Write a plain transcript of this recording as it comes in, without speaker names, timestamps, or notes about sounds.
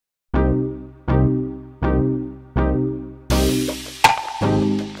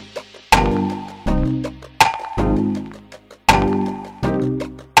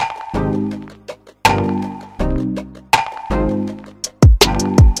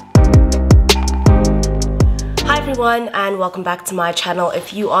everyone and welcome back to my channel.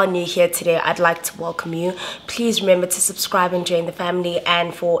 If you are new here today, I'd like to welcome you. Please remember to subscribe and join the family,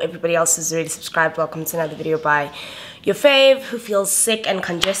 and for everybody else who's already subscribed, welcome to another video by your fave who feels sick and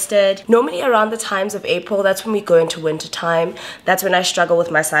congested. Normally around the times of April, that's when we go into winter time. That's when I struggle with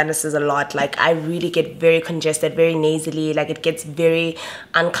my sinuses a lot. Like, I really get very congested, very nasally, like it gets very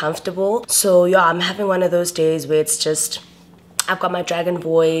uncomfortable. So yeah, I'm having one of those days where it's just, I've got my dragon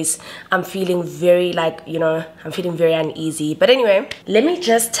voice. I'm feeling very I'm feeling very uneasy. But anyway, let me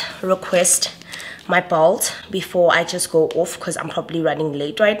just request my bolt before I just go off because I'm probably running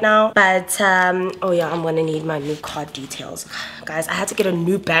late right now. But oh yeah, I'm gonna need my new card details. Guys, I had to get a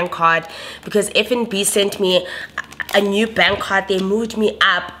new bank card because FNB sent me a new bank card. They moved me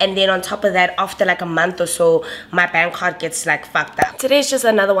up, and then on top of that, after like a month or so, my bank card gets like fucked up. Today's just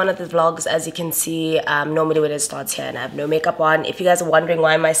another one of the vlogs. As you can see, normally when it starts here and I have no makeup on. If you guys are wondering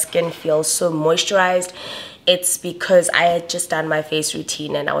why my skin feels so moisturized, it's because I had just done my face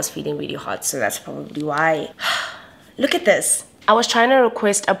routine and I was feeling really hot, so that's probably why. Look at this. I was trying to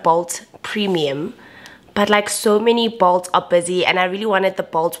request a Bolt Premium, but like so many Bolts are busy, and I really wanted the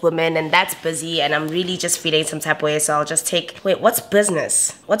Bolt Women, and that's busy, and I'm really just feeling some type of way, so I'll just take... Wait, what's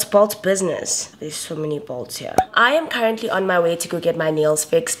business? What's Bolt business? There's so many Bolts here. I am currently on my way to go get my nails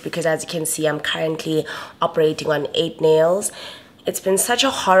fixed because, as you can see, I'm currently operating on 8 nails. It's been such a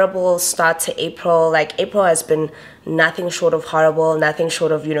horrible start to April. Like, April has been nothing short of horrible, nothing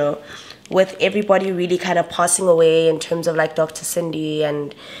short of, you know, with everybody really kind of passing away in terms of like Dr. Cindy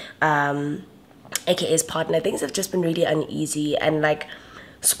and AKA's partner. Things have just been really uneasy, and like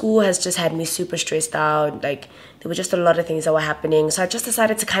school has just had me super stressed out. Like, there were just a lot of things that were happening, so I just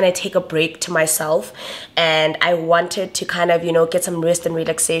decided to kind of take a break to myself, and I wanted to kind of, you know, get some rest and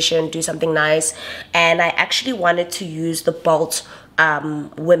relaxation, do something nice, and I actually wanted to use the Bolt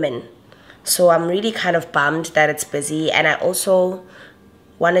Women. So I'm really kind of bummed that it's busy, and I also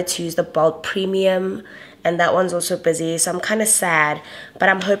wanted to use the Bolt Premium, and that one's also busy, so I'm kind of sad, but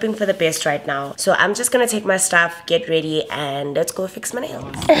I'm hoping for the best right now. So I'm just gonna take my stuff, get ready, and let's go fix my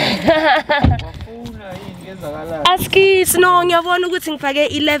nails. Aski, no, ngiyabona ukuthi ngifake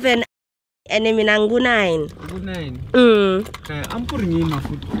 11 and mina ngu9. Ngu9. I'm putting in my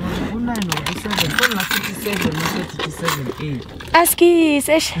foot. Ngu9 or 7. Phone 57, 57, 8. Aski,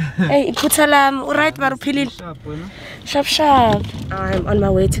 hey, putalam, alright, baruphilile. Sharp. I'm on my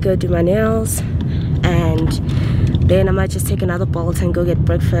way to go do my nails, and then I might just take another Bolt and go get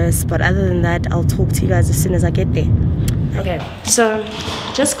breakfast. But other than that, I'll talk to you guys as soon as I get there. Okay, so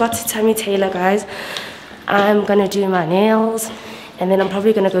just got to Tammy Taylor, guys. I'm gonna do my nails, and then I'm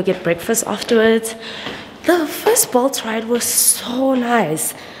probably gonna go get breakfast afterwards. The first Bolt ride was so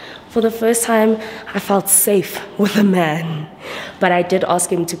nice. For the first time, I felt safe with a man, but I did ask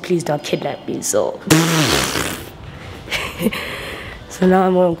him to please not kidnap me, so so now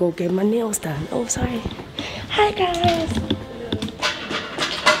I'm gonna go get my nails done. Oh, sorry. Hi guys.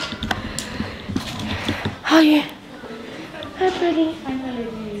 How are you? Hi, pretty. Hi,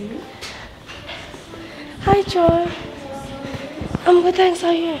 Naledi. Hi, Joy. I'm good, thanks. How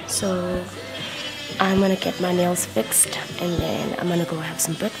are you? So I'm gonna get my nails fixed, and then I'm gonna go have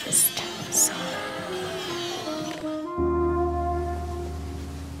some breakfast. So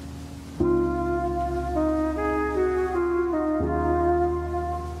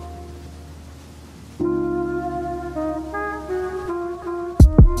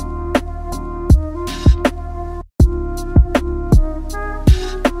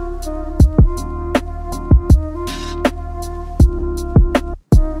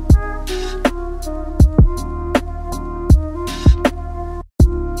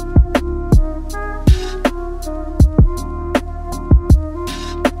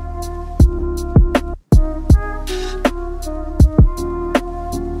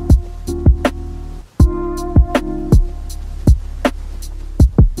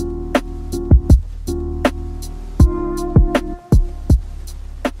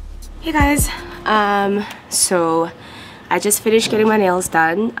hey guys, so I just finished getting my nails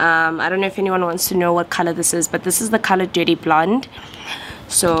done. I don't know if anyone wants to know what color this is, but this is the color Dirty Blonde.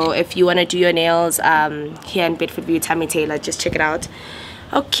 So if you want to do your nails here in Bedford View, Tammy Taylor, just check it out.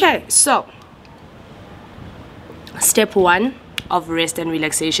 Okay, so step 1 of rest and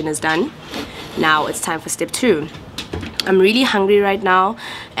relaxation is done. Now it's time for step 2. I'm really hungry right now,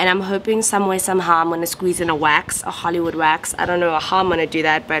 and I'm hoping some way, somehow, I'm going to squeeze in a wax, a Hollywood wax. I don't know how I'm going to do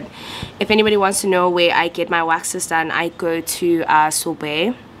that, but if anybody wants to know where I get my waxes done, I go to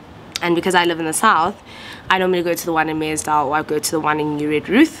Sorbet, and because I live in the south, I normally go to the one in Meyersdale, or I go to the one in New Red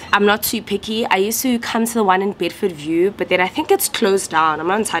Ruth. I'm not too picky. I used to come to the one in Bedford View, but then I think it's closed down. I'm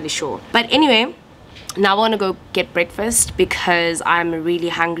not entirely sure. But anyway, now we're gonna go get breakfast because I'm really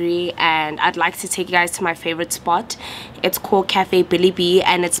hungry, and I'd like to take you guys to my favorite spot. It's called Cafe Billy B,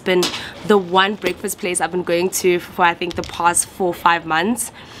 and it's been the one breakfast place I've been going to for I think the past 4 or 5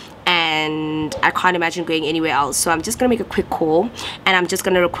 months, and I can't imagine going anywhere else. So I'm just gonna make a quick call, and I'm just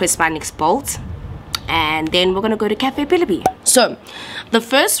gonna request my next bolt, and then we're gonna go to Cafe Billy B. So the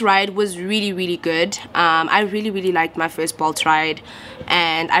first ride was really good. I really liked my first Bolt ride,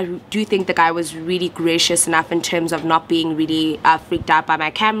 and I do think the guy was really gracious enough in terms of not being really freaked out by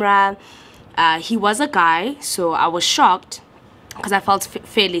my camera. He was a guy, so I was shocked because I felt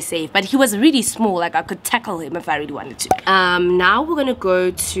fairly safe, but he was really small, like I could tackle him if I really wanted to. Now we're gonna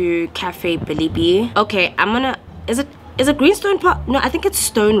go to Cafe Billy B. Okay, I'm gonna, is it Greenstone Park? No, I think it's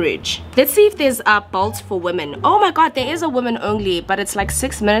Stone Ridge. Let's see if there's bolts for women. Oh my god, there is a women only, but it's like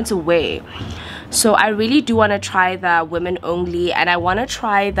 6 minutes away. So I really do want to try the women only, and I want to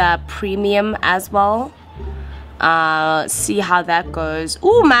try the premium as well. See how that goes.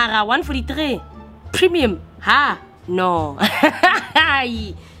 Ooh, Mara, 143. Premium. Ha. No.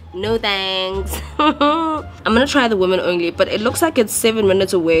 No thanks. I'm gonna try the women only, but it looks like it's 7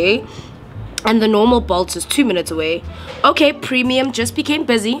 minutes away, and the normal Bolts is 2 minutes away. Okay, premium just became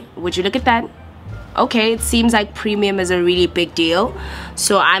busy. Would you look at that? Okay, it seems like premium is a really big deal,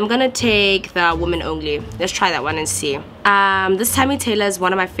 so I'm gonna take the women only. Let's try that one and see. This Tammy Taylor is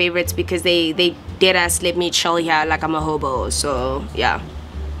one of my favorites because they dead ass let me chill here like I'm a hobo. So yeah,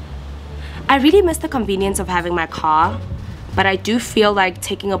 I really miss the convenience of having my car, but I do feel like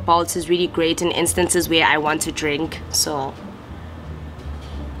taking a Bolt is really great in instances where I want to drink. So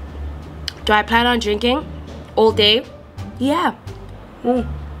do I plan on drinking all day? Yeah.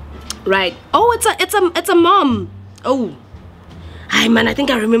 Right. Oh, it's a mom. Oh, hi man, I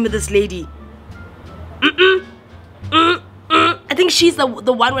think I remember this lady. I think she's the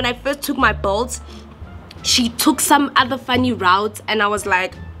one when I first took my Bolts. She took some other funny route, and I was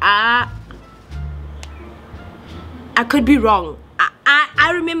like, I could be wrong.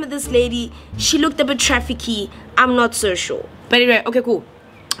 I remember this lady. She looked a bit trafficky. I'm not so sure. But anyway, okay, cool.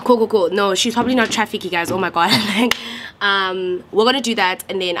 No, she's probably not trafficky, guys. Oh my god. Like, we're gonna do that,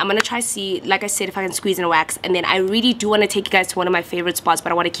 and then I'm gonna try see, like I said, if I can squeeze in a wax. And then I really do want to take you guys to one of my favorite spots,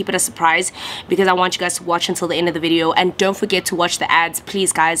 but I want to keep it a surprise because I want you guys to watch until the end of the video. And don't forget to watch the ads,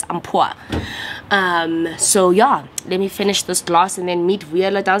 please, guys. I'm poor. So yeah, let me finish this glass and then meet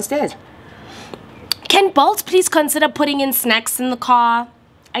Viola downstairs. Can Bolt please consider putting in snacks in the car?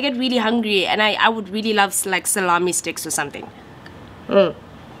 I get really hungry, and I would really love like salami sticks or something.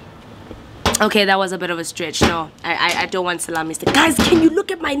 Okay, that was a bit of a stretch. No, I don't want salami stick. Guys, can you look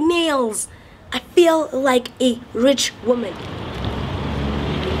at my nails? I feel like a rich woman.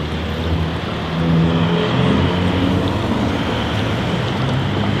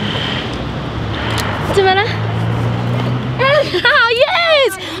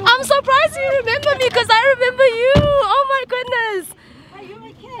 Yes! I'm surprised you remember me because I remember you. Oh my goodness. Are you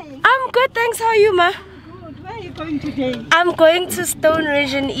okay? I'm good, thanks. How are you, ma? Where are you going today? I'm going to Stone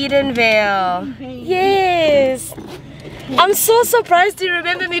Ridge in Edenvale. Yes. I'm so surprised you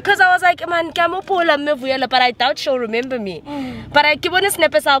remember me because I was like, man, but I doubt she'll remember me. But I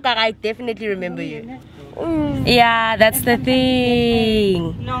definitely remember you. Yeah, that's the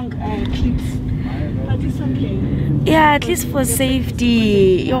thing. Long clips. But it's okay. Yeah, at least for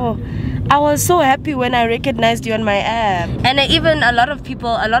safety. Yo, I was so happy when I recognized you on my app. And even a lot of people,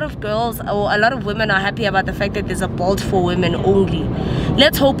 a lot of girls or a lot of women are happy about the fact that there's a Bolt for women only.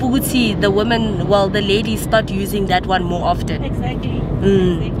 Let's hope the women, well, the ladies start using that one more often. Exactly.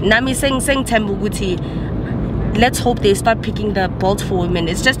 Nami saying Tembuguti. Let's hope they start picking the Bolt for women.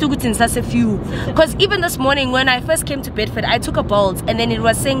 It's just in such a few. Because even this morning when I first came to Bedford, I took a Bolt and then it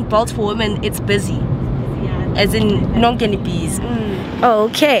was saying Bolt for women, it's busy. As in non-candy bees.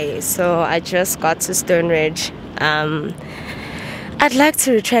 Okay, so I just got to Stone Ridge. I'd like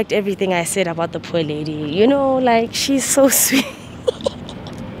to retract everything I said about the poor lady. You know, like, she's so sweet.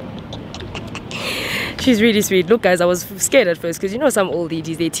 She's really sweet. Look, guys, I was scared at first because you know some old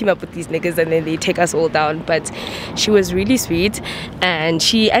ladies, they team up with these niggas and then they take us all down. But she was really sweet, and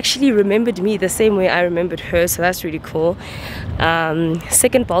she actually remembered me the same way I remembered her, so that's really cool.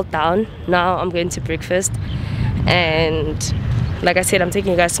 Second Bolt down. Now I'm going to breakfast, and like I said, I'm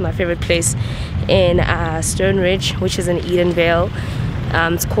taking you guys to my favorite place in Stone Ridge, which is in Edenvale.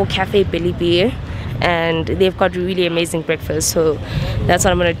 It's called Cafe Billy B, and they've got really amazing breakfast, so that's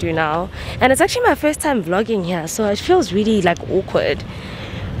what I'm gonna do now. And it's actually my first time vlogging here, so it feels really like awkward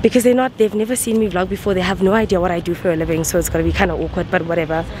because they've never seen me vlog before. They have no idea what I do for a living, so it's gonna be kind of awkward, but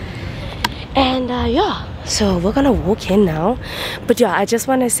whatever. And yeah, So we're gonna walk in now. But yeah, I just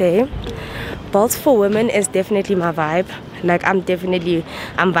want to say Bolts for Women is definitely my vibe. Like I'm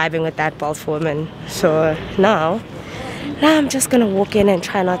vibing with that Bolts for Women. So now I'm just gonna walk in and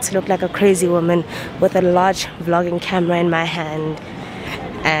try not to look like a crazy woman with a large vlogging camera in my hand.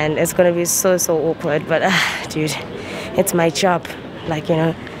 And it's gonna be so awkward, but dude, it's my job. Like, you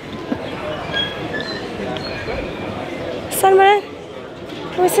know. Salman,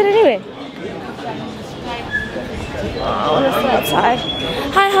 can we sit anyway? Oh, I wanna sit outside.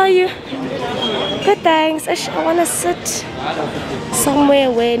 Hi, how are you? Good, thanks. I wanna sit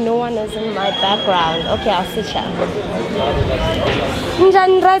somewhere where no one is in my background. Okay, I'll sit here.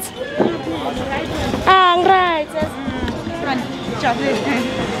 Right. Right.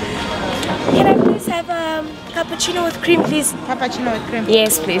 Can I please have a cappuccino with cream, please? Cappuccino with cream.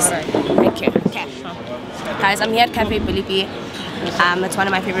 Yes, please. Thank you. Okay. Guys, I'm here at Cafe Bilipi. It's one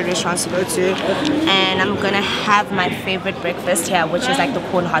of my favorite restaurants to go to, and I'm gonna have my favorite breakfast here, which is like the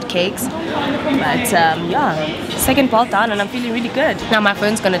corn hotcakes. But yeah, second bolt down, and I'm feeling really good. Now my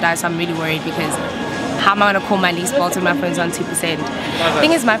phone's gonna die, so I'm really worried because how am I gonna call my lease bolt when my phone's on 2%? The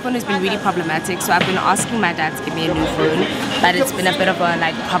thing is, my phone has been really problematic, so I've been asking my dad to give me a new phone, but it's been a bit of a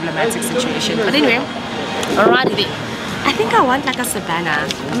like problematic situation. But anyway, alrighty then. I think I want like a Savannah.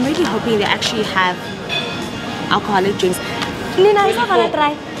 I'm really hoping they actually have alcoholic drinks. Nina, isa ba na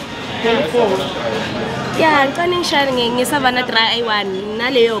try? Yeah, kaning siya ng isa ba na try ay one na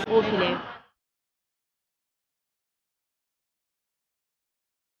leo ko pile.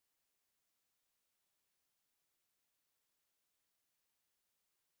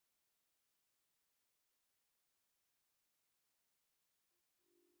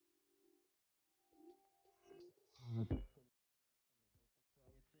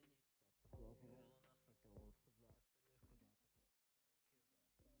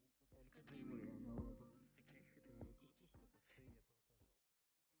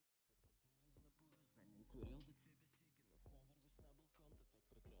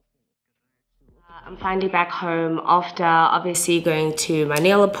 I'm finally back home after obviously going to my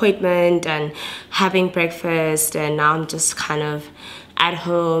nail appointment and having breakfast, and now I'm just kind of at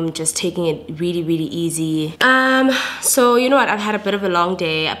home just taking it really easy. So you know what, I've had a bit of a long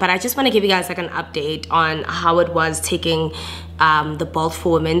day, but I just want to give you guys like an update on how it was taking the Bolt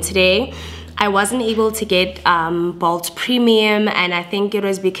for Women today. I wasn't able to get Bolt Premium, and I think it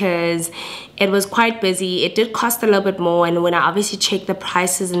was because it was quite busy. It did cost a little bit more, and when I obviously checked the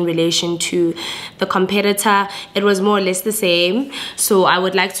prices in relation to the competitor, it was more or less the same. So I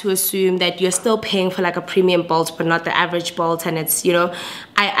would like to assume that you're still paying for like a premium Bolt but not the average Bolt, and it's, you know,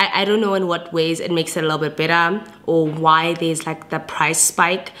 I don't know in what ways it makes it a little bit better or why there's like the price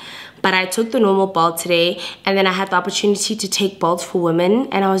spike. But I took the normal Bolt today, and then I had the opportunity to take Bolt for Women,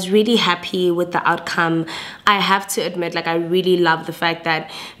 and I was really happy with the outcome. I have to admit, like, I really love the fact that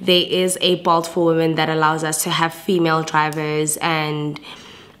there is a Bolt for Women that allows us to have female drivers, and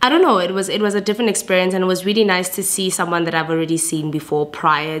I don't know, it was a different experience, and it was really nice to see someone that I've already seen before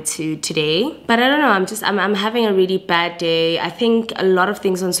prior to today. But I don't know, I'm having a really bad day. I think a lot of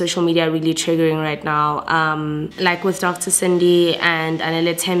things on social media are really triggering right now. Like with Dr. Cindy and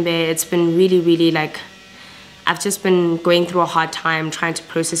Naledi, it's been really like, I've just been going through a hard time trying to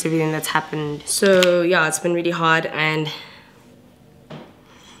process everything that's happened. So yeah, it's been really hard.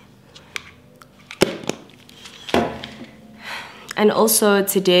 And also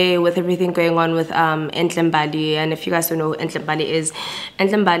today, with everything going on with Naledi, and if you guys don't know who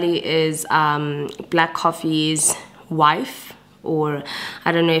Naledi is Black Coffee's wife, or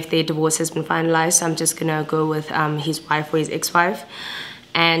I don't know if their divorce has been finalized, so I'm just gonna go with his wife or his ex-wife.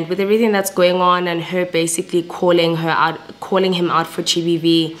 And with everything that's going on and her basically calling him out for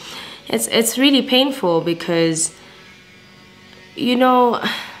GBV, it's really painful because, you know,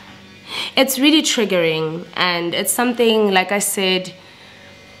 it's really triggering, and it's something, like I said,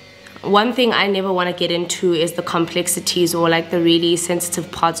 one thing I never want to get into is the complexities or like the really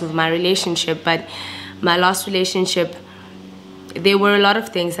sensitive parts of my relationship. But my last relationship, there were a lot of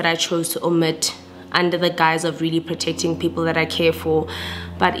things that I chose to omit under the guise of really protecting people that I care for.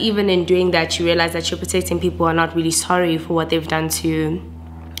 But even in doing that, you realize that you're protecting people who are not really sorry for what they've done to you.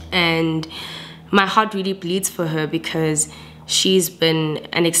 And my heart really bleeds for her because she's been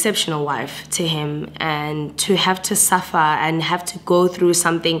an exceptional wife to him, and to have to suffer and have to go through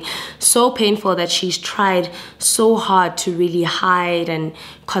something so painful that she's tried so hard to really hide and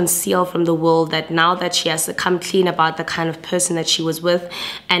conceal from the world, that now that she has to come clean about the kind of person that she was with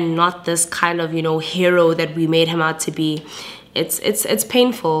and not this kind of, you know, hero that we made him out to be, it's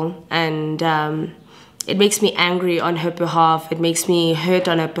painful. And it makes me angry on her behalf. It makes me hurt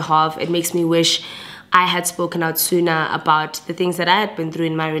on her behalf. It makes me wish I had spoken out sooner about the things that I had been through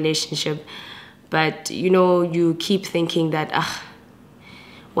in my relationship. But you know, you keep thinking that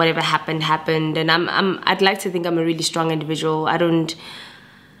whatever happened happened, and I'd like to think I'm a really strong individual. I don't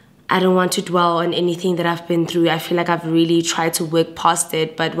want to dwell on anything that I've been through. I feel like I've really tried to work past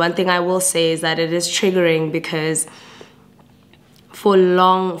it. But one thing I will say is that it is triggering, because for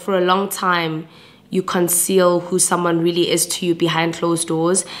a long time you conceal who someone really is to you behind closed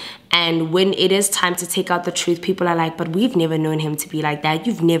doors. And when it is time to take out the truth, people are like, but we've never known him to be like that.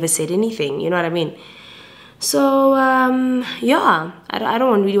 You've never said anything. You know what I mean? So, yeah, I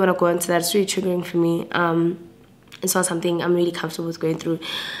don't really want to go into that. It's really triggering for me. It's not something I'm really comfortable with going through.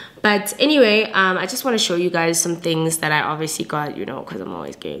 But anyway, I just want to show you guys some things that I obviously got, you know, because I'm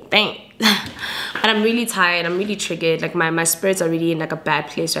always getting thanks. But I'm really tired. I'm really triggered. Like, my spirits are really in like a bad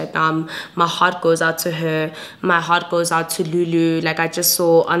place right now. My heart goes out to her. My heart goes out to Lulu. Like, I just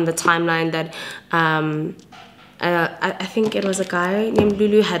saw on the timeline that I think it was a guy named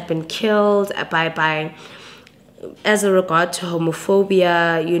Lulu had been killed by as a regard to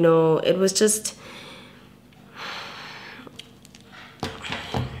homophobia. You know, it was just,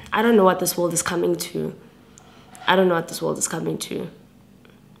 I don't know what this world is coming to. I don't know what this world is coming to.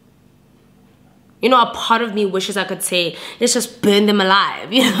 You know, a part of me wishes I could say, let's just burn them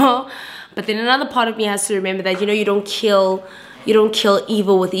alive, you know? But then another part of me has to remember that, you know, you don't kill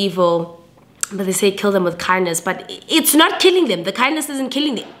evil with evil. But they say kill them with kindness. But it's not killing them. The kindness isn't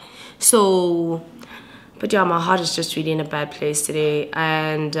killing them. So, but yeah, my heart is just really in a bad place today.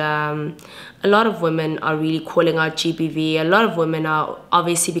 And a lot of women are really calling out GBV. A lot of women are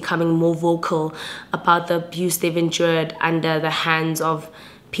obviously becoming more vocal about the abuse they've endured under the hands of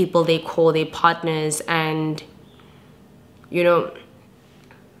people they call their partners. And, you know,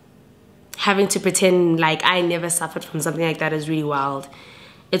 having to pretend like I never suffered from something like that is really wild.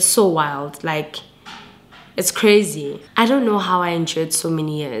 It's so wild. Like, it's crazy. I don't know how I endured so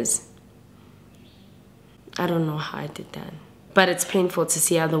many years. I don't know how I did that. But it's painful to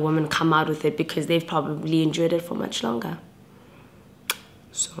see other women come out with it, because they've probably endured it for much longer.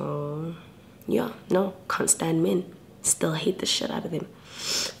 So, yeah, no, can't stand men. Still hate the shit out of them.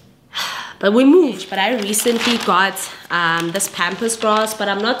 But we moved. But I recently got this Pampers grass, but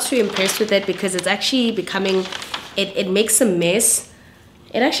I'm not too impressed with it, because it's actually becoming, it makes a mess.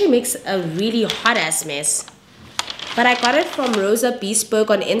 It actually makes a really hot ass mess. But I got it from Rosa Bespoke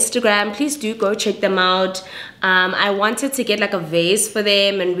on Instagram. Please do go check them out. I wanted to get like a vase for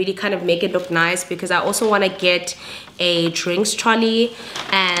them and really kind of make it look nice, because I also want to get a drinks trolley.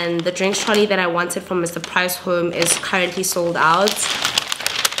 And the drinks trolley that I wanted from Mr. Price Home is currently sold out.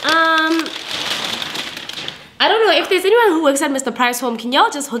 I don't know if there's anyone who works at Mr. Price Home. Can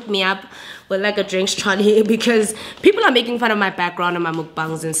y'all just hook me up with like a drinks trolley? Because people are making fun of my background and my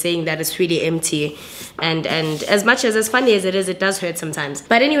mukbangs and saying that it's really empty. And as much as funny as it is, it does hurt sometimes.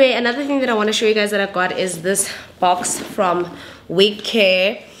 But anyway, another thing that I want to show you guys that I got is this box from Wig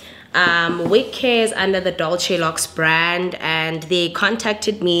Care. Wig Care is under the Dolce Locks brand, and they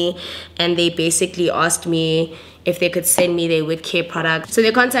contacted me and they basically asked me if they could send me their wig care products. So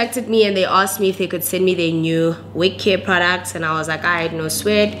they contacted me and they asked me if they could send me their new wig care products, and I was like, I had no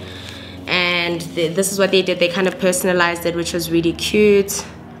sweat. And this is what they did. They kind of personalized it, which was really cute.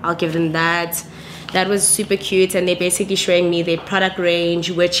 I'll give them that. That was super cute. And they're basically showing me their product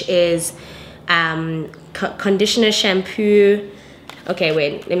range, which is conditioner, shampoo. Okay,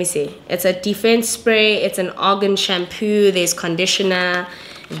 wait, let me see. It's a defense spray, it's an argan shampoo, there's conditioner,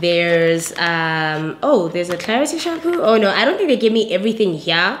 there's there's a clarity shampoo. Oh no, I don't think they give me everything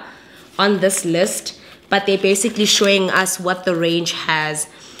here on this list, but they're basically showing us what the range has.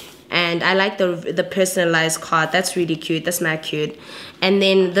 And I like the personalized card. That's really cute. That's mad cute. And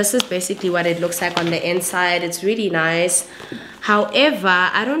then this is basically what it looks like on the inside. It's really nice. However,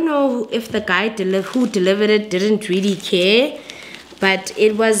 I don't know if the guy who delivered it didn't really care, but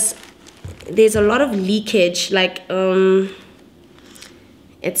it was, there's a lot of leakage. Like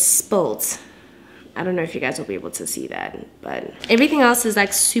it's spilled. I don't know if you guys will be able to see that, but everything else is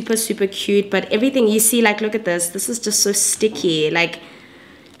like super cute. But everything you see, like, look at this. This is just so sticky. Like,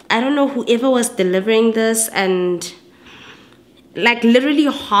 I don't know whoever was delivering this, and like literally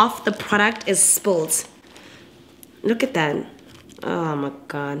half the product is spilled. Look at that. Oh my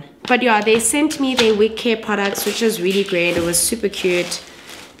god. But yeah, they sent me their wig care products, which was really great. It was super cute.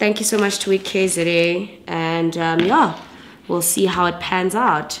 Thank you so much to Wig Care today. And yeah, we'll see how it pans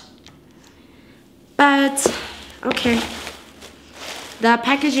out. But okay, the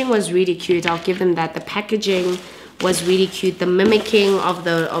packaging was really cute. I'll give them that. The packaging was really cute. The mimicking of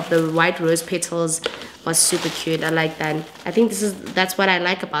the white rose petals was super cute. I like that. I think that's what I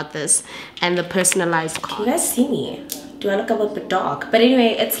like about this, and the personalized card. Can you guys see me? Do I look a little bit dark? But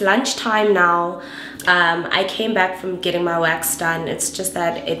anyway, it's lunchtime now. I came back from getting my wax done. It's just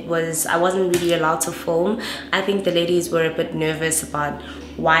that I wasn't really allowed to film. I think the ladies were a bit nervous about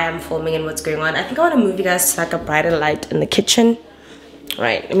why I'm filming and what's going on. I think I want to move you guys to like a brighter light in the kitchen.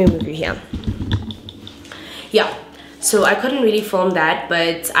 Right, let me move you here. Yeah, so I couldn't really film that,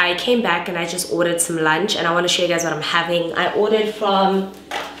 but I came back and I just ordered some lunch, and I want to show you guys what I'm having. I ordered from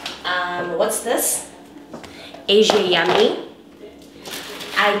what's this? Asia Yummy.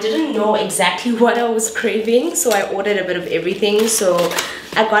 I didn't know exactly what I was craving, so I ordered a bit of everything. So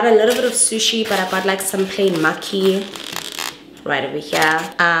I got a little bit of sushi, but I got like some plain maki right over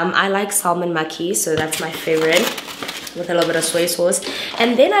here. I like salmon maki, so that's my favorite, with a little bit of soy sauce.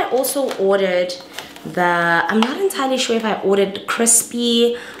 And then I also ordered I'm not entirely sure if I ordered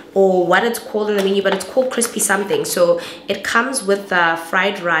crispy or what it's called in the menu, but it's called crispy something. So it comes with the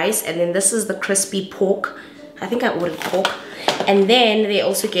fried rice, and then this is the crispy pork. I think I ordered pork. And then they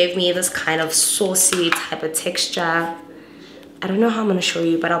also gave me this kind of saucy type of texture. I don't know how I'm gonna show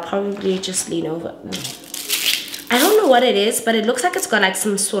you, but I'll probably just lean over. I don't know what it is, but it looks like it's got like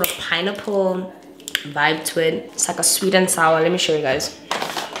some sort of pineapple vibe to it. It's like a sweet and sour. Let me show you guys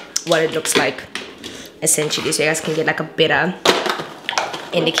what it looks like, essentially, so you guys can get like a better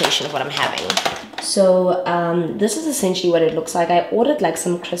indication of what I'm having. So this is essentially what it looks like. I ordered like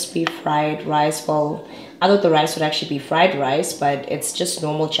some crispy fried rice. Well, I thought the rice would actually be fried rice, but it's just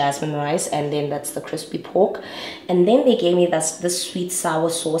normal jasmine rice, and then that's the crispy pork. And then they gave me this sweet sour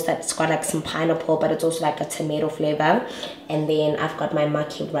sauce that's got like some pineapple, but it's also like a tomato flavor. And then I've got my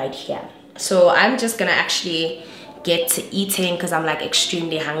maki right here. So I'm just gonna actually get to eating because I'm like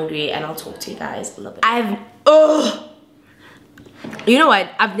extremely hungry, and I'll talk to you guys a little bit. You know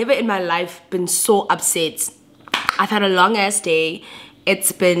what? I've never in my life been so upset. I've had a long ass day.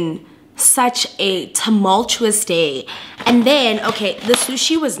 It's been such a tumultuous day. And then, okay, the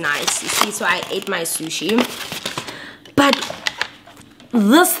sushi was nice, you see, so I ate my sushi. But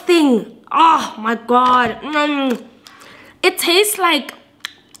this thing, oh my god, it tastes like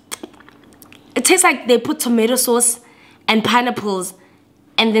they put tomato sauce and pineapples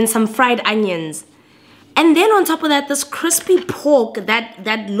and then some fried onions. And then on top of that, this crispy pork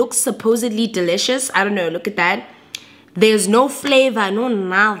that looks supposedly delicious. I don't know, look at that. There's no flavor, no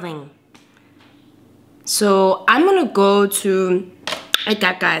nothing. So I'm gonna go to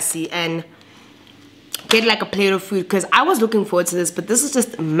Ekakasi and get like a plate of food, because I was looking forward to this, but this is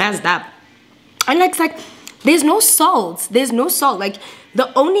just messed up. And it's like, there's no salt. There's no salt. Like,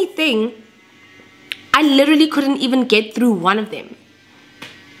 the only thing, I literally couldn't even get through one of them.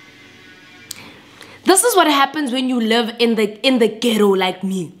 This is what happens when you live in the ghetto like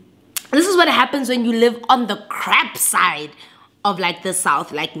me. This is what happens when you live on the crap side of like the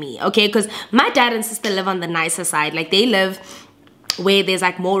south like me, okay? Because my dad and sister live on the nicer side. Like, they live where there's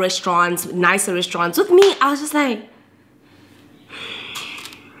like more restaurants, nicer restaurants. With me, I was just like,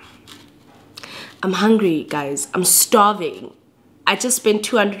 I'm hungry, guys. I'm starving. I just spent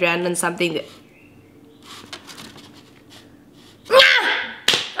 200 rand on something that...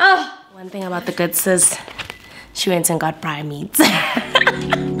 Oh. One thing about the good sis, she went and got prime meats.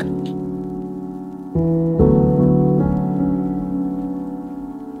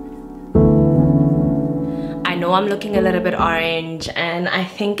 I know I'm looking a little bit orange, and I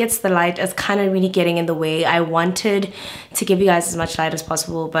think it's the light is kind of really getting in the way. I wanted to give you guys as much light as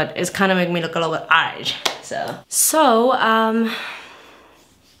possible, but it's kind of making me look a little bit orange. So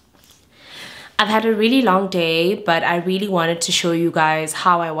I've had a really long day, but I really wanted to show you guys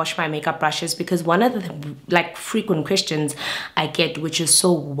how I wash my makeup brushes, because one of the like frequent questions I get, which is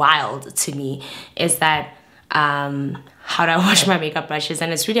so wild to me, is that how do I wash my makeup brushes?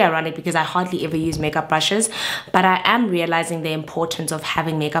 And it's really ironic because I hardly ever use makeup brushes, but I am realizing the importance of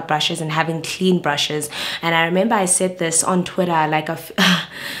having makeup brushes and having clean brushes. And I remember I said this on Twitter like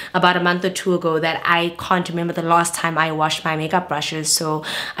about a month or two ago, that I can't remember the last time I washed my makeup brushes. So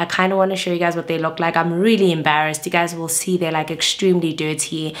I kind of want to show you guys what they look like. I'm really embarrassed. You guys will see they're like extremely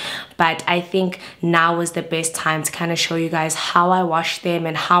dirty, but I think now is the best time to kind of show you guys how I wash them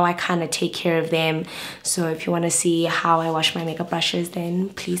and how I kind of take care of them. So if you want to see how I wash my makeup brushes, then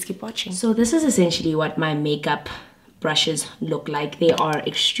please keep watching. So this is essentially what my makeup brushes look like. They are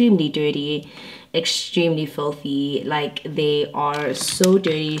extremely dirty, extremely filthy. Like, they are so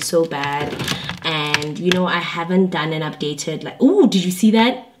dirty, so bad. And you know, I haven't done an updated, like, oh, did you see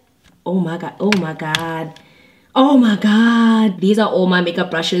that? Oh my god, oh my god, Oh my god, these are all my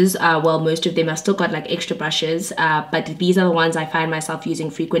makeup brushes. Well, most of them, I've still got like extra brushes, but these are the ones I find myself using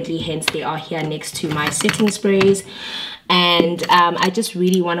frequently, hence they are here next to my setting sprays. And I just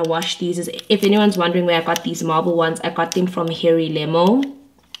really want to wash these. If anyone's wondering where I got these marble ones, I got them from Harry Lemo.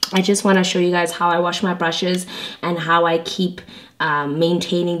 I just want to show you guys how I wash my brushes and how I keep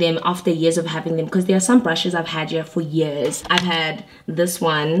maintaining them after years of having them, because there are some brushes I've had here for years. I've had this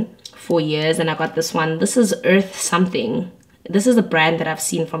one for years, and I got this one. This is Earth something. This is a brand that I've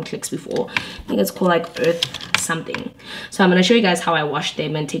seen from Clicks before. I think it's called like Earth something. So I'm going to show you guys how I wash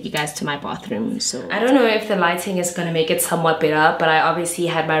them and take you guys to my bathroom. So I don't know if the lighting is going to make it somewhat better, but I obviously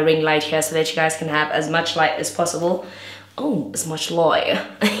had my ring light here so that you guys can have as much light as possible. Oh, as much light.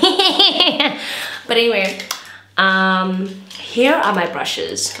 But anyway, here are my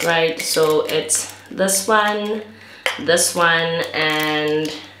brushes, right? So it's this one,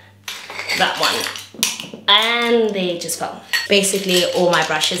 and that one, and they just fell. Basically all my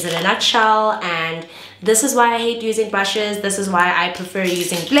brushes in a nutshell. And this is why I hate using brushes. This is why I prefer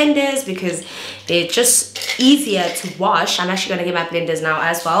using blenders, because they're just easier to wash. I'm actually gonna get my blenders now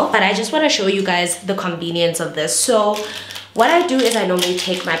as well, but I just want to show you guys the convenience of this. So what I do is I normally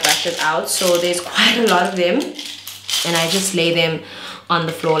take my brushes out, so there's quite a lot of them, and I just lay them on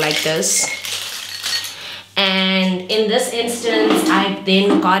the floor like this. And in this instance, I've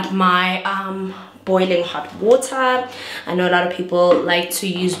then got my boiling hot water. I know a lot of people like to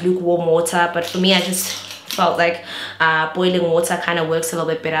use lukewarm water, but for me, I just felt like boiling water kind of works a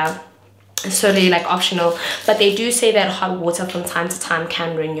little bit better. It's totally like optional, but they do say that hot water from time to time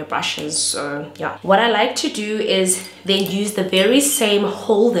can ruin your brushes. So yeah, what I like to do is then use the very same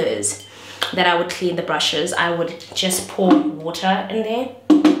holders that I would clean the brushes. I would just pour water in there.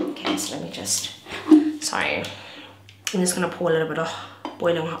 Okay, so let me just, sorry, I'm just gonna pour a little bit of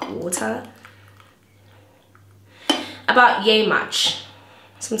boiling hot water, about yay much.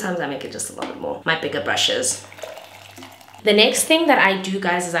 Sometimes I make it just a little bit more, my bigger brushes. The next thing that I do,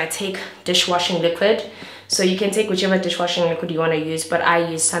 guys, is I take dishwashing liquid. So you can take whichever dishwashing liquid you want to use, but I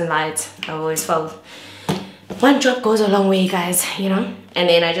use Sunlight. I always felt one drop goes a long way, guys, you know. And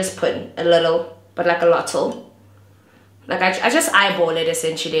then I just put a little, but like a lottle. Like I just eyeball it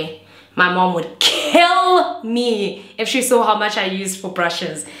essentially. My mom would kill me if she saw how much I use for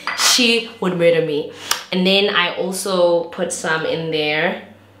brushes. She would murder me. And then I also put some in there.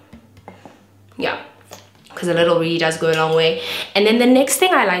 Yeah, because a little really does go a long way. And then the next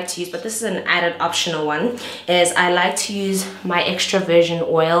thing I like to use, but this is an added optional one, is I like to use my extra virgin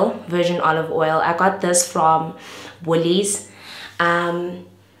olive oil. I got this from Woolies.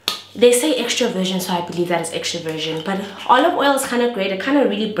 They say extra virgin, so I believe that is extra virgin, but olive oil is kind of great. It kind of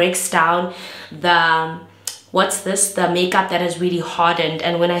really breaks down the the makeup that is really hardened.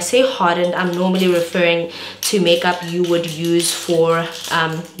 And when I say hardened, I'm normally referring to makeup you would use for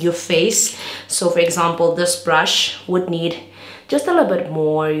your face. So for example, this brush would need just a little bit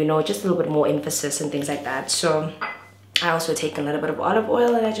more, you know, just a little bit more emphasis and things like that. So I also take a little bit of olive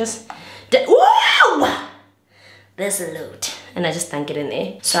oil and I just whoa! There's a load, and I just dunk it in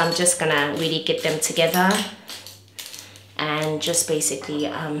there. So I'm just gonna really get them together and just basically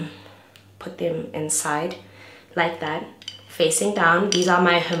put them inside like that, facing down. These are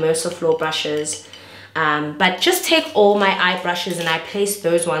my Hermosa Floor brushes, but just take all my eye brushes and I place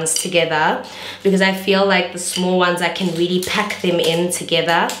those ones together because I feel like the small ones I can really pack them in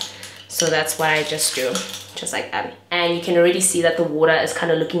together. So that's what I just do, just like that. And you can already see that the water is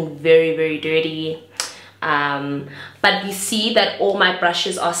kind of looking very, very dirty. But you see that all my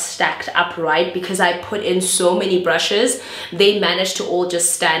brushes are stacked upright because I put in so many brushes. They managed to all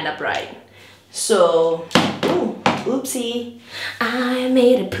just stand upright. So, ooh, oopsie, I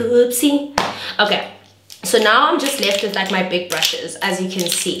made a poopsie. Okay, so now I'm just left with like my big brushes, as you can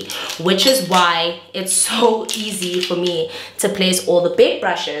see, which is why it's so easy for me to place all the big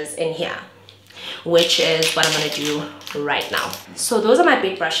brushes in here, which is what I'm gonna do right now. So those are my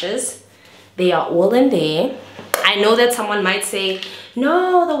big brushes. They are all in there. I know that someone might say,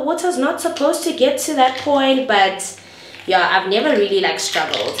 no, the water's not supposed to get to that point, but yeah, I've never really like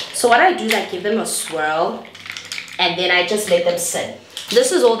struggled. So what I do is I give them a swirl and then I just let them sit.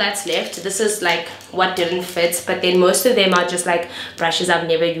 This is all that's left. This is like what didn't fit, but then most of them are just like brushes I've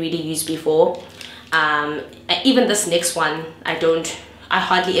never really used before. Even this next one, I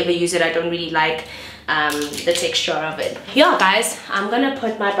hardly ever use it. I don't really like the texture of it. Yeah, guys, I'm gonna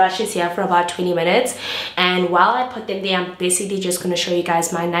put my brushes here for about 20 minutes, and while I put them there, I'm basically just gonna show you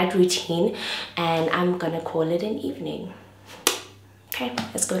guys my night routine, and I'm gonna call it an evening. Okay,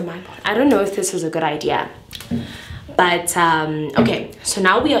 let's go to my part. I don't know if this was a good idea, but But okay, so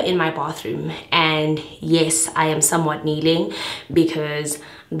now we are in my bathroom, and yes, I am somewhat kneeling because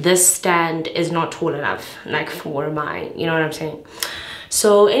this stand is not tall enough, like for my, you know what I'm saying.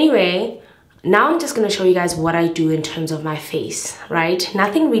 So anyway, now I'm just gonna show you guys what I do in terms of my face, right?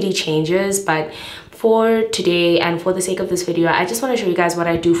 Nothing really changes, but for today and for the sake of this video, I just want to show you guys what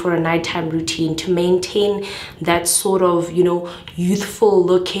I do for a nighttime routine to maintain that sort of, you know, youthful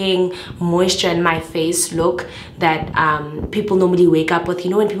looking moisture in my face look that people normally wake up with.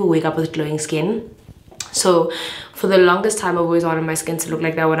 You know, when people wake up with glowing skin. So for the longest time, I've always wanted my skin to look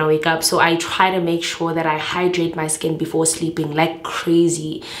like that when I wake up. So I try to make sure that I hydrate my skin before sleeping like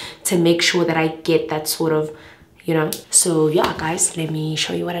crazy to make sure that I get that sort of, you know. So yeah, guys, let me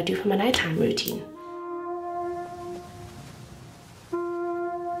show you what I do for my nighttime routine.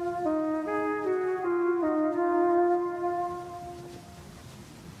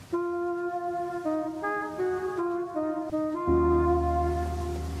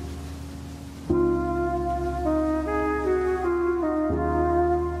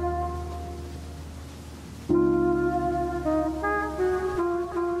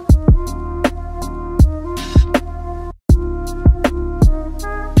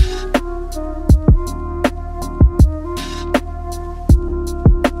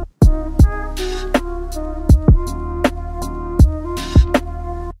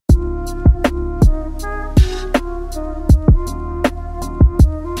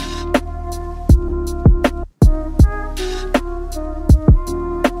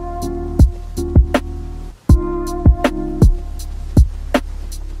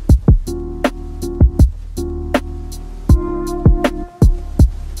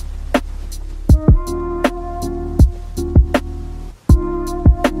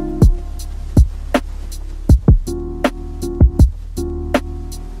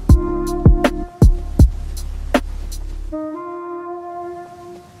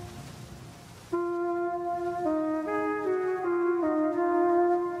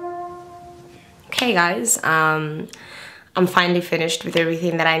 Hey guys, I'm finally finished with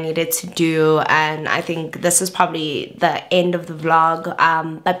everything that I needed to do, and I think this is probably the end of the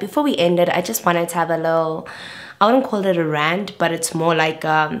vlog. But before we end it, I just wanted to have a little, I wouldn't call it a rant, but it's more like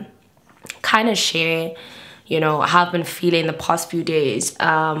kind of share, you know, how I've been feeling the past few days.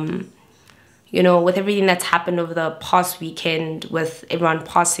 You know, with everything that's happened over the past weekend, with everyone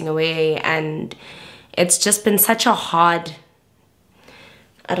passing away, and it's just been such a hard,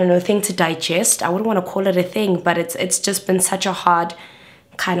 I don't know, thing to digest. I wouldn't want to call it a thing, but it's just been such a hard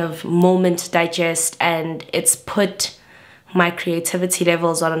kind of moment to digest, and it's put my creativity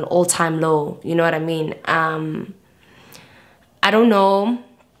levels on an all-time low. You know what I mean? I don't know.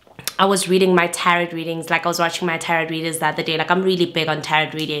 I was reading my tarot readings, like I was watching my tarot readers the other day. Like, I'm really big on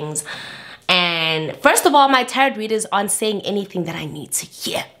tarot readings. And first of all, my tarot readers aren't saying anything that I need to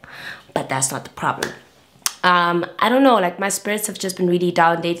hear, but that's not the problem. I don't know, like my spirits have just been really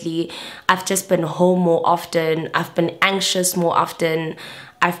down lately. I've just been home more often. I've been anxious more often.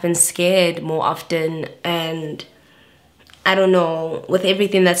 I've been scared more often. And I don't know, with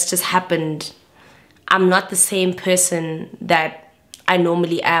everything that's just happened, I'm not the same person that I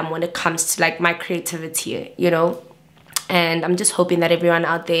normally am when it comes to like my creativity, you know. And I'm just hoping that everyone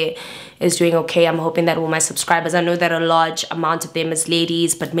out there is doing okay. I'm hoping that all my subscribers, I know that a large amount of them is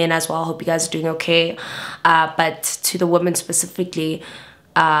ladies, but men as well. I hope you guys are doing okay. But to the women specifically,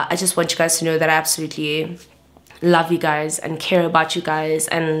 I just want you guys to know that I absolutely love you guys and care about you guys.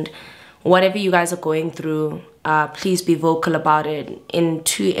 And whatever you guys are going through, please be vocal about it. In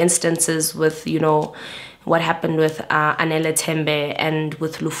 2 instances with, you know, what happened with Anela Tembe and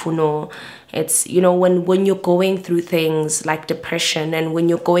with Lufuno, it's, you know, when you're going through things like depression, and when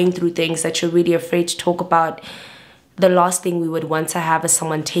you're going through things that you're really afraid to talk about, the last thing we would want to have is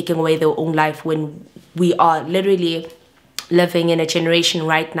someone taking away their own life, when we are literally living in a generation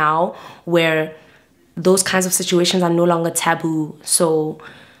right now where those kinds of situations are no longer taboo. So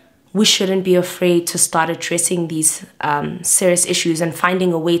we shouldn't be afraid to start addressing these serious issues and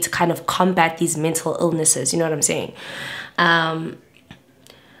finding a way to kind of combat these mental illnesses. You know what I'm saying?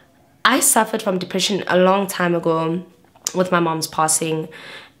 I suffered from depression a long time ago with my mom's passing,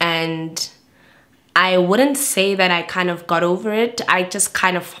 and I wouldn't say that I kind of got over it. I just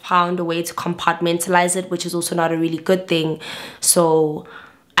kind of found a way to compartmentalize it, which is also not a really good thing. So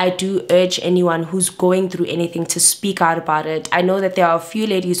I do urge anyone who's going through anything to speak out about it. I know that there are a few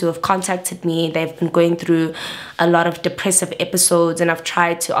ladies who have contacted me. They've been going through a lot of depressive episodes, and I've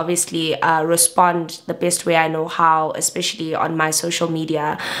tried to obviously respond the best way I know how, especially on my social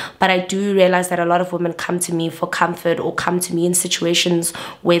media. But I do realize that a lot of women come to me for comfort, or come to me in situations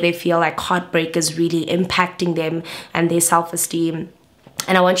where they feel like heartbreak is really impacting them and their self-esteem.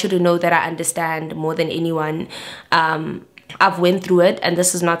 And I want you to know that I understand more than anyone. I've went through it, and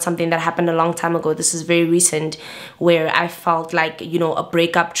this is not something that happened a long time ago. This is very recent, where I felt like, you know, a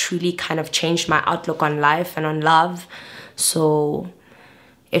breakup truly kind of changed my outlook on life and on love. So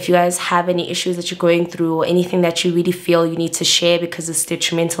if you guys have any issues that you're going through, or anything that you really feel you need to share because it's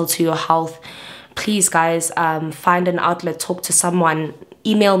detrimental to your health, please guys, find an outlet, talk to someone.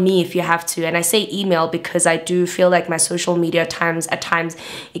 Email me if you have to. And I say email because I do feel like my social media at times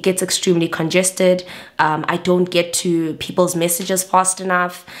it gets extremely congested. I don't get to people's messages fast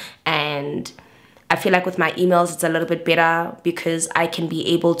enough, and I feel like with my emails it's a little bit better because I can be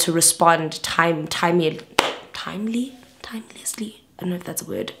able to respond timelessly. I don't know if that's a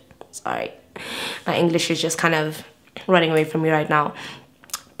word. Sorry, my English is just kind of running away from me right now.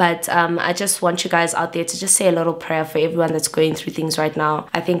 But I just want you guys out there to just say a little prayer for everyone that's going through things right now.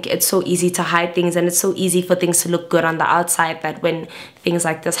 I think it's so easy to hide things, and it's so easy for things to look good on the outside, that when things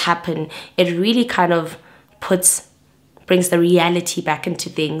like this happen, it really kind of brings the reality back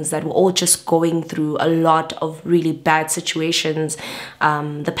into things, that we're all just going through a lot of really bad situations.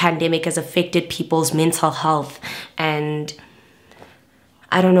 The pandemic has affected people's mental health, and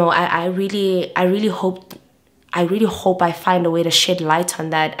I don't know, I really hope I find a way to shed light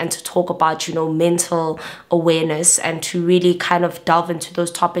on that, and to talk about, you know, mental awareness, and to really kind of delve into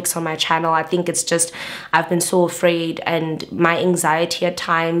those topics on my channel. I think it's just, I've been so afraid, and my anxiety at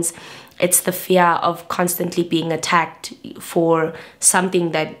times, it's the fear of constantly being attacked for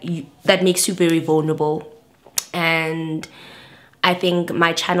something that makes you very vulnerable. And I think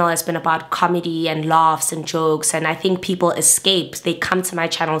my channel has been about comedy and laughs and jokes, and I think people escape. They come to my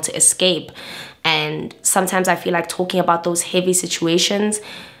channel to escape. And sometimes I feel like talking about those heavy situations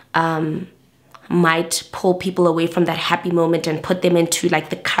might pull people away from that happy moment and put them into like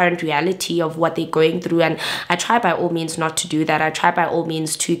the current reality of what they're going through. And I try by all means not to do that. I try by all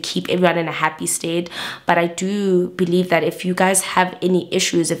means to keep everyone in a happy state. But I do believe that if you guys have any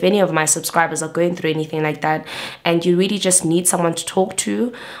issues, if any of my subscribers are going through anything like that, and you really just need someone to talk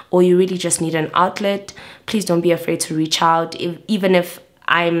to, or you really just need an outlet, please don't be afraid to reach out. Even if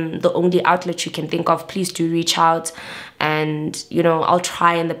I'm the only outlet you can think of, please do reach out. And, you know, I'll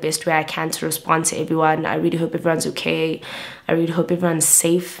try in the best way I can to respond to everyone. I really hope everyone's okay. I really hope everyone's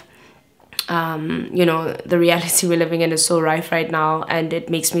safe. You know, the reality we're living in is so rife right now, and it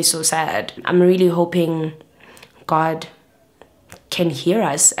makes me so sad. I'm really hoping God can hear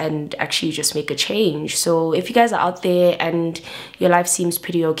us and actually just make a change. So if you guys are out there and your life seems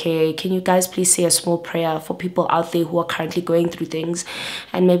pretty okay, can you guys please say a small prayer for people out there who are currently going through things?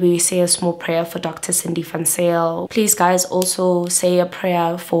 And maybe we say a small prayer for Dr. Cindy van Zyl. Please guys also say a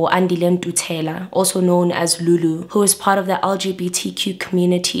prayer for Andile Ntutela, also known as Lulu, who is part of the LGBTQ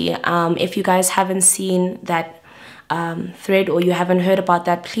community. If you guys haven't seen that thread, or you haven't heard about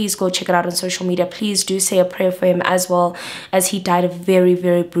that, please go check it out on social media. Please do say a prayer for him, as well as he died a very,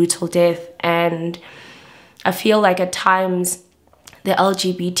 very brutal death. And I feel like at times the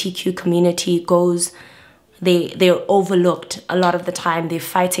LGBTQ community they're overlooked a lot of the time. They're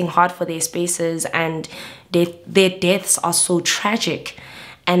fighting hard for their spaces, and their deaths are so tragic.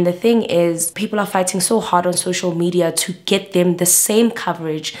 And the thing is, people are fighting so hard on social media to get them the same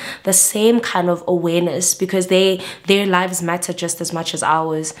coverage, the same kind of awareness, because their lives matter just as much as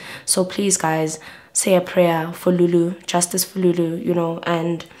ours. So please guys, say a prayer for Lulu, justice for Lulu, you know,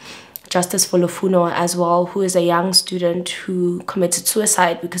 and justice for Lofuno as well, who is a young student who committed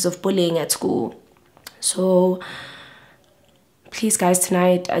suicide because of bullying at school. So please guys,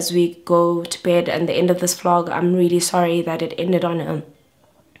 tonight as we go to bed and the end of this vlog, I'm really sorry that it ended on a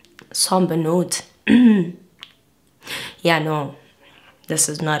somber note. Yeah, no, this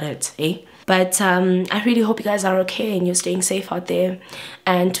is not it, eh? But I really hope you guys are okay and you're staying safe out there.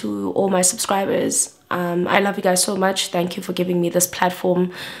 And to all my subscribers, I love you guys so much. Thank you for giving me this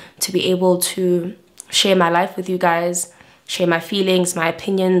platform to be able to share my life with you guys, share my feelings, my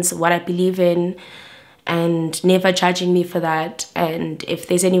opinions, what I believe in, and never judging me for that. And if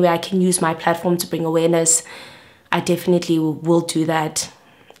there's any way I can use my platform to bring awareness, I definitely will do that,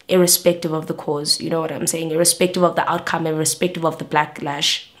 irrespective of the cause. You know what I'm saying? Irrespective of the outcome, irrespective of the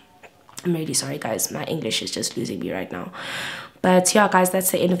backlash. I'm really sorry guys, my English is just losing me right now. But yeah guys,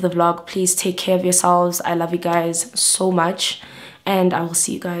 that's the end of the vlog. Please take care of yourselves. I love you guys so much, and I will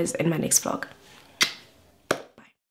see you guys in my next vlog.